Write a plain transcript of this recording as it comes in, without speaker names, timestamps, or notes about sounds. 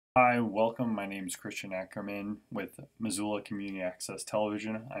Hi, welcome. My name is Christian Ackerman with Missoula Community Access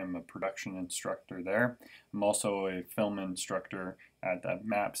Television. I'm a production instructor there. I'm also a film instructor at the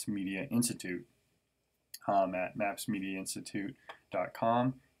MAPS Media Institute at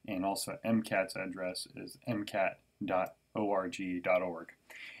mapsmediainstitute.com, and also MCAT's address is mcat.org.org.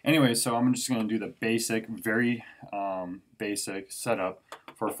 Anyway, so I'm just going to do the basic, very basic setup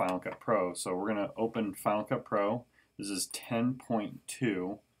for Final Cut Pro. So we're going to open Final Cut Pro. This is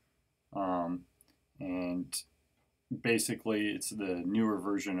 10.2. And basically it's the newer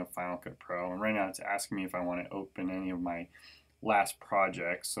version of Final Cut Pro, and right now it's asking me if I want to open any of my last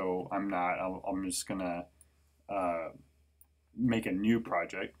projects, so I'm not. I'm just gonna make a new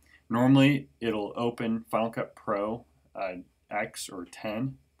project. Normally it'll open Final Cut Pro X or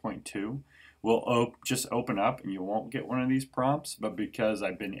 10.2 will just open up and you won't get one of these prompts, but because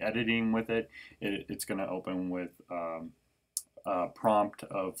I've been editing with it's going to open with prompt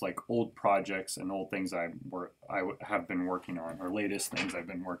of like old projects and old things I have been working on, or latest things I've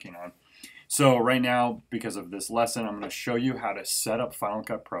been working on. So right now, because of this lesson, I'm going to show you how to set up Final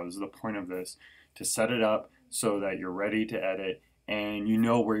Cut Pro. This is the point of this, to set it up so that you're ready to edit and you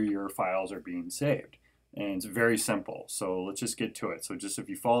know where your files are being saved. And it's very simple. So let's just get to it. So just if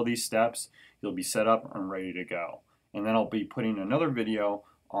you follow these steps, you'll be set up and ready to go. And then I'll be putting another video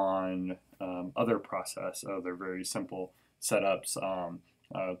on other very simple setups,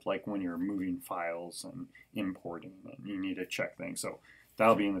 like when you're moving files and importing and you need to check things. So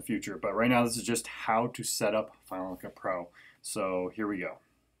that'll be in the future. But right now, this is just how to set up Final Cut Pro. So here we go.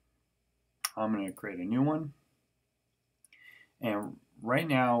 I'm going to create a new one. And right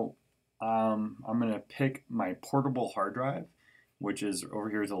now, I'm going to pick my portable hard drive, which is over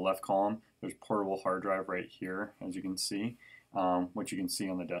here is the left column. There's portable hard drive right here, as you can see, which you can see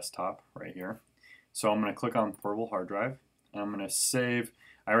on the desktop right here. So I'm going to click on portable hard drive, and I'm going to save.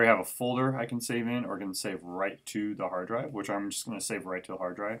 I already have a folder I can save in, or I can save right to the hard drive, which I'm just going to save right to the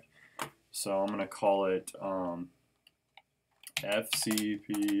hard drive. So I'm going to call it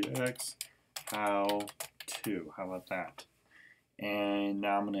FCPX How To. How about that? And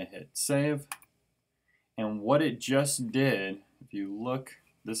now I'm going to hit save. And what it just did, if you look,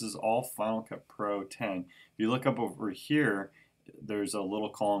 this is all Final Cut Pro 10. If you look up over here, there's a little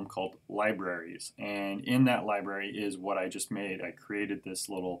column called libraries, and in that library is what I just made. I created this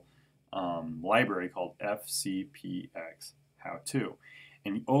little library called FCPX How To.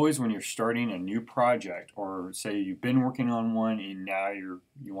 And always when you're starting a new project, or say you've been working on one and now you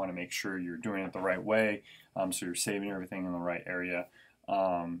want to make sure you're doing it the right way, so you're saving everything in the right area,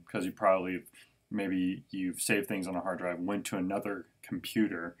 because maybe you've saved things on a hard drive, went to another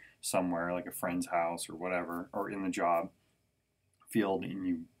computer somewhere, like a friend's house or whatever, or in the job field,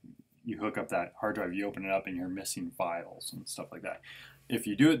 and you hook up that hard drive, you open it up, and you're missing files and stuff like that. If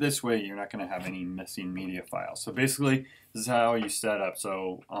you do it this way, you're not going to have any missing media files. So basically, this is how you set up.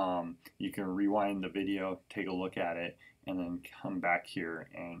 So you can rewind the video, take a look at it, and then come back here,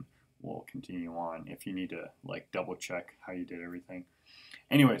 and we'll continue on if you need to like double check how you did everything.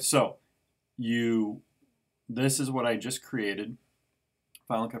 Anyway, so this is what I just created,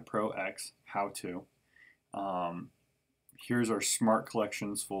 Final Cut Pro X How To. Here's our Smart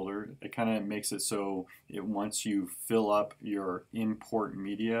Collections folder. It kind of makes it so once you fill up your import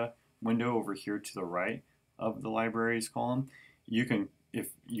media window over here to the right of the libraries column, you can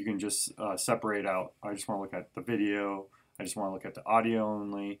just separate out. I just want to look at the video. I just want to look at the audio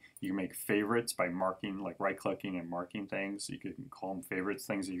only. You can make favorites by marking, like right-clicking and marking things. So you can call them favorites,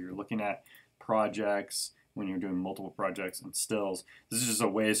 things that you're looking at, projects, when you're doing multiple projects, and stills. This is just a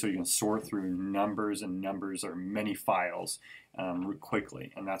way so you can sort through numbers or many files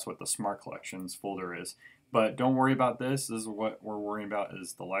quickly, and that's what the Smart Collections folder is. But don't worry about this. This is what we're worrying about,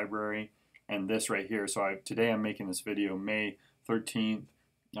 is the library and this right here. So today I'm making this video May 13th,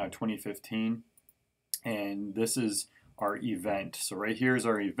 2015, and this is our event. So right here is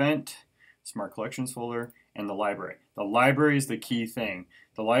our event, Smart Collections folder, and the library. The library is the key thing.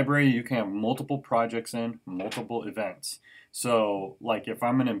 The library, you can have multiple projects in, multiple events. So like if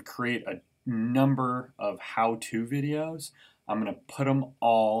I'm going to create a number of how-to videos, I'm going to put them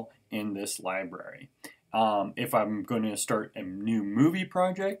all in this library. If I'm going to start a new movie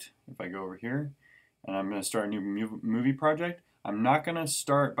project, if I go over here and I'm going to start a new movie project, I'm not going to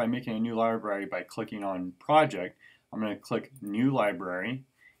start by making a new library by clicking on project. I'm going to click new library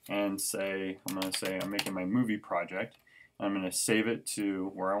and I'm going to say I'm making my movie project. I'm going to save it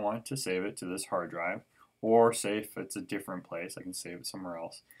to where I want to save it, to this hard drive, or say if it's a different place, I can save it somewhere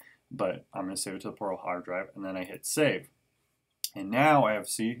else. But I'm going to save it to the portable hard drive, and then I hit save. And now I have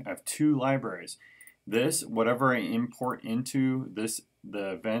two libraries. This, whatever I import into this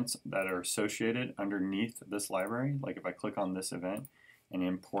the events that are associated underneath this library, like if I click on this event and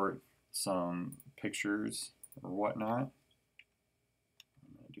import some pictures or whatnot,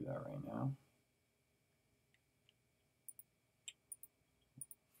 I'm going to do that right now.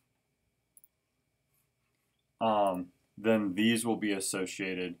 Then these will be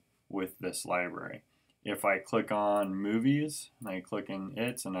associated with this library. If I click on movies and I click in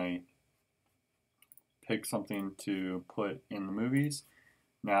it and I pick something to put in the movies,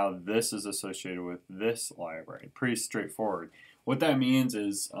 now this is associated with this library. Pretty straightforward. What that means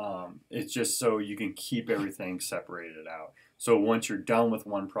is it's just so you can keep everything separated out. So once you're done with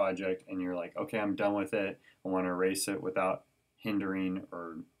one project and you're like, okay, I'm done with it, I want to erase it without hindering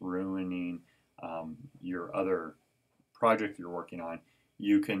or ruining your other project you're working on,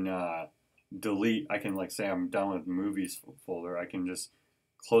 you can delete. I can like say I'm done with movies folder. I can just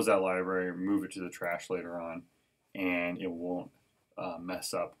close that library, move it to the trash later on, and it won't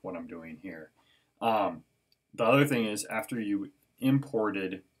mess up what I'm doing here. The other thing is after you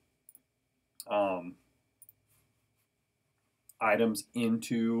imported items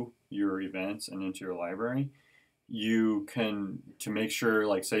into your events and into your library, you can, to make sure,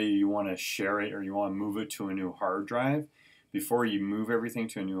 like say you want to share it or you want to move it to a new hard drive, before you move everything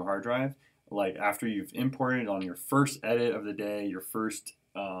to a new hard drive, like after you've imported on your first edit of the day, your first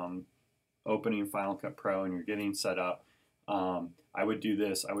opening Final Cut Pro and you're getting set up, I would do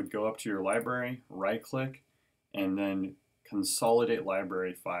this. I would go up to your library, right click, and then consolidate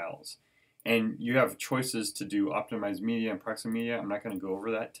library files. And you have choices to do optimized media and proxy media. I'm not going to go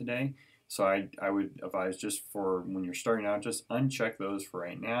over that today. So I would advise just for when you're starting out, just uncheck those for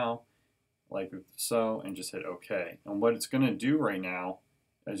right now, like so, and just hit OK. And what it's going to do right now,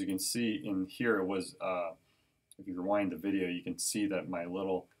 as you can see in here, it was, if you rewind the video, you can see that my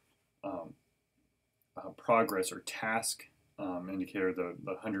little progress or task indicator, the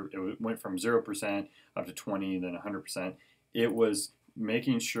 100, it went from 0% up to 20, then 100%. It was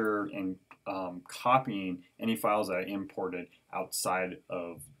making sure and copying any files that I imported outside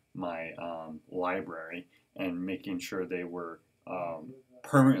of my library and making sure they were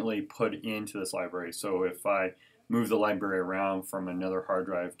permanently put into this library. So if I move the library around from another hard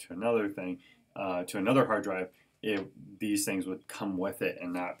drive to another thing, to another hard drive, these things would come with it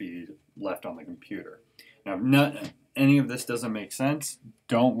and not be left on the computer. Now, if any of this doesn't make sense,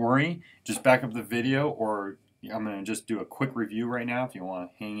 don't worry. Just back up the video, or I'm going to just do a quick review right now if you want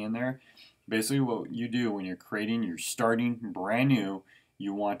to hang in there. Basically what you do when you're starting brand new,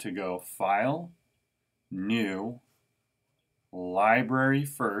 you want to go File, New, Library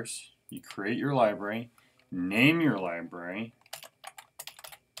first. You create your library, name your library,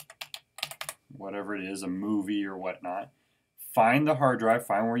 whatever it is, a movie or whatnot. Find the hard drive,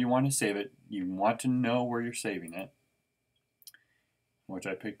 find where you want to save it. You want to know where you're saving it, which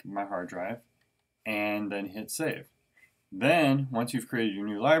I picked my hard drive, and then hit save. Then, once you've created your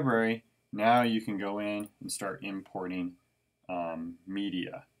new library, now you can go in and start importing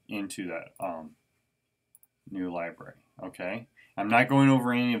media into that new library. Okay, I'm not going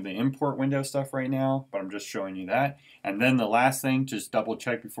over any of the import window stuff right now, but I'm just showing you that. And then the last thing, just double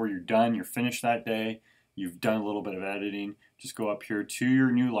check before you're done, you're finished that day, you've done a little bit of editing, just go up here to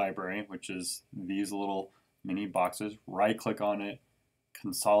your new library, which is these little mini boxes, right click on it,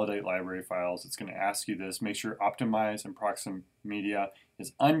 consolidate library files. It's going to ask you this, make sure optimize and proxy media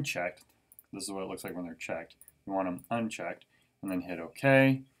is unchecked. This is what it looks like when they're checked. You want them unchecked, and then hit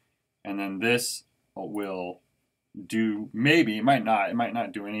OK. And then this will do, maybe, it might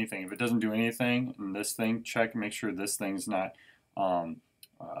not do anything. If it doesn't do anything, and this thing, check, make sure this thing's not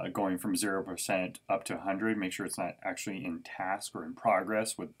going from 0% up to 100. Make sure it's not actually in task or in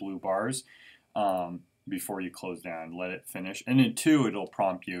progress with blue bars before you close down. Let it finish. And then two, it'll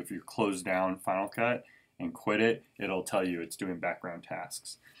prompt you if you close down Final Cut and quit it, it'll tell you it's doing background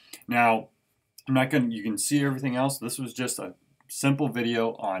tasks. Now, I'm not going to, you can see everything else. This was just a simple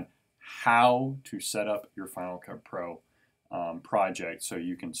video on how to set up your Final Cut Pro project so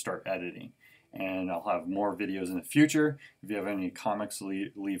you can start editing. And I'll have more videos in the future. If you have any comments,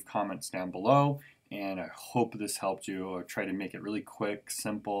 leave comments down below. And I hope this helped you. I'll try to make it really quick,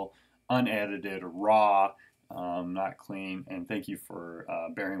 simple, unedited, raw, not clean. And thank you for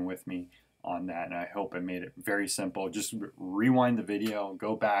bearing with me on that. And I hope I made it very simple. Just rewind the video,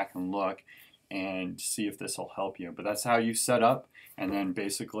 go back and look and see if this will help you. But that's how you set up. And then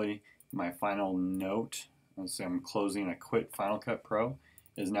basically my final note, as I'm closing, I quit Final Cut Pro,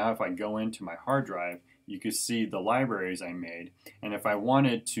 is now if I go into my hard drive, you can see the libraries I made. And if I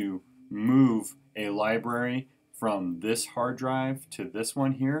wanted to move a library from this hard drive to this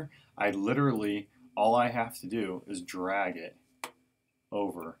one here, I literally, all I have to do is drag it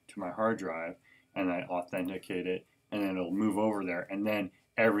over to my hard drive, and I authenticate it, and then it'll move over there, and then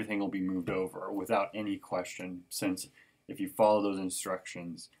everything will be moved over without any question, since if you follow those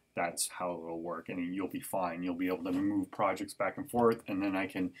instructions, that's how it'll work, and you'll be fine. You'll be able to move projects back and forth, and then I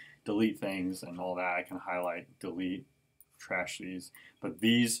can delete things and all that. I can highlight, delete, trash these. But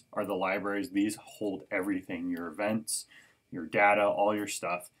these are the libraries. These hold everything, your events, your data, all your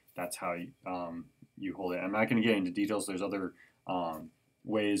stuff. That's how you hold it. I'm not going to get into details. There's other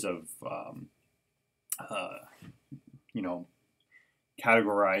ways of you know,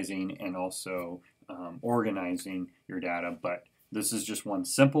 categorizing and also organizing your data, but this is just one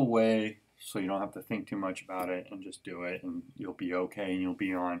simple way, so you don't have to think too much about it, and just do it, and you'll be okay, and you'll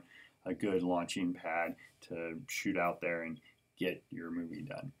be on a good launching pad to shoot out there and get your movie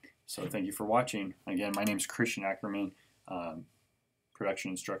done. So thank you for watching. Again, my name is Christian Ackerman,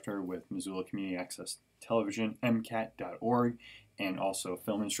 production instructor with Missoula Community Access Television, MCAT.org, and also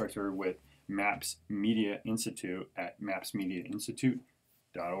film instructor with MAPS Media Institute at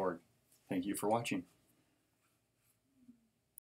mapsmediainstitute.org. Thank you for watching.